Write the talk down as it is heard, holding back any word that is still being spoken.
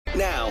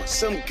Now,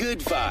 some good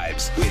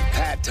vibes with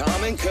Pat,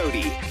 Tom, and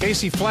Cody.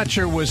 Casey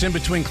Fletcher was in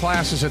between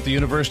classes at the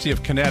University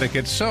of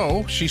Connecticut,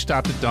 so she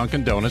stopped at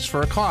Dunkin' Donuts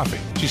for a coffee.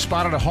 She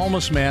spotted a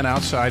homeless man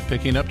outside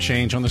picking up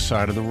change on the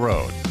side of the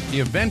road. He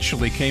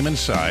eventually came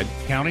inside,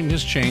 counting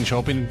his change,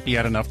 hoping he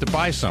had enough to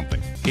buy something.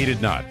 He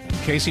did not.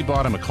 Casey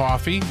bought him a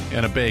coffee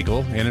and a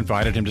bagel and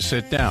invited him to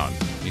sit down.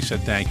 He said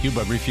thank you,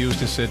 but refused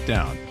to sit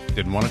down.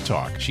 Didn't want to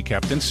talk. She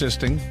kept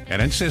insisting,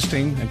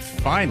 and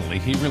finally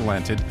he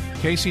relented.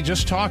 Casey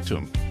just talked to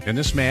him. And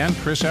this man,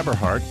 Chris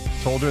Eberhardt,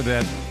 told her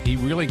that he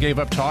really gave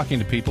up talking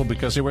to people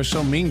because they were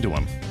so mean to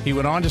him. He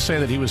went on to say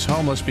that he was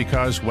homeless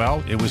because,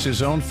 well, it was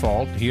his own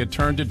fault. He had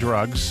turned to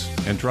drugs,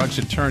 and drugs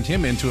had turned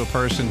him into a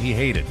person he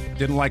hated.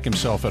 Didn't like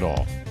himself at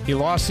all. He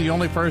lost the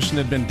only person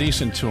that had been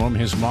decent to him,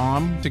 his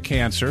mom, to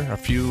cancer a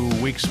few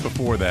weeks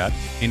before that.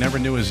 He never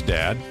knew his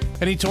dad.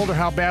 And he told her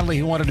how badly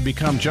he wanted to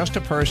become just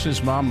a person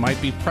his mom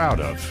might be proud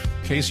of.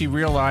 Casey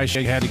realized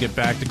she had to get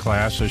back to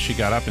class, so she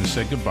got up and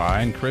said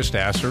goodbye, and Chris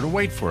asked her to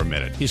wait for a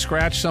minute. He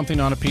scratched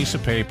something on a piece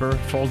of paper,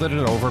 folded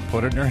it over,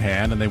 put it in her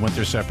hand, and they went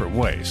their separate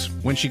ways.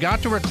 When she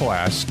got to her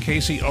class,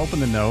 Casey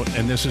opened the note,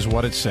 and this is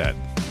what it said.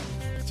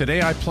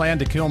 Today I plan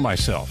to kill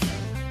myself.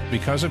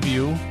 Because of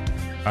you,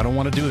 I don't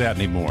want to do that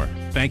anymore.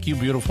 Thank you,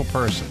 beautiful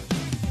person.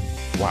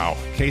 Wow.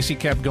 Casey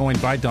kept going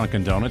by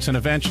Dunkin' Donuts and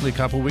eventually a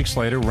couple weeks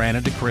later ran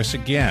into Chris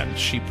again.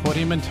 She put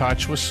him in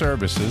touch with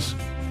services.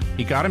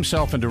 He got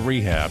himself into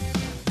rehab.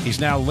 He's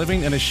now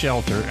living in a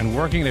shelter and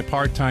working a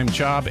part-time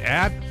job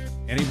at,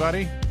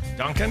 anybody?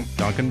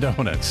 Dunkin'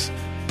 Donuts.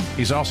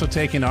 He's also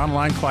taking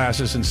online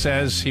classes and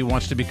says he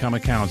wants to become a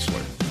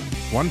counselor.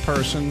 One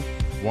person,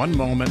 one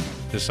moment,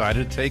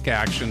 decided to take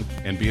action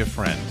and be a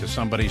friend to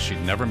somebody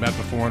she'd never met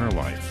before in her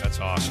life. That's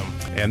awesome.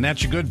 And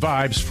that's your good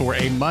vibes for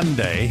a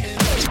Monday.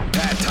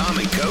 Pat, Tom,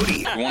 and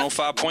Cody.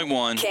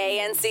 105.1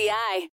 KNCI.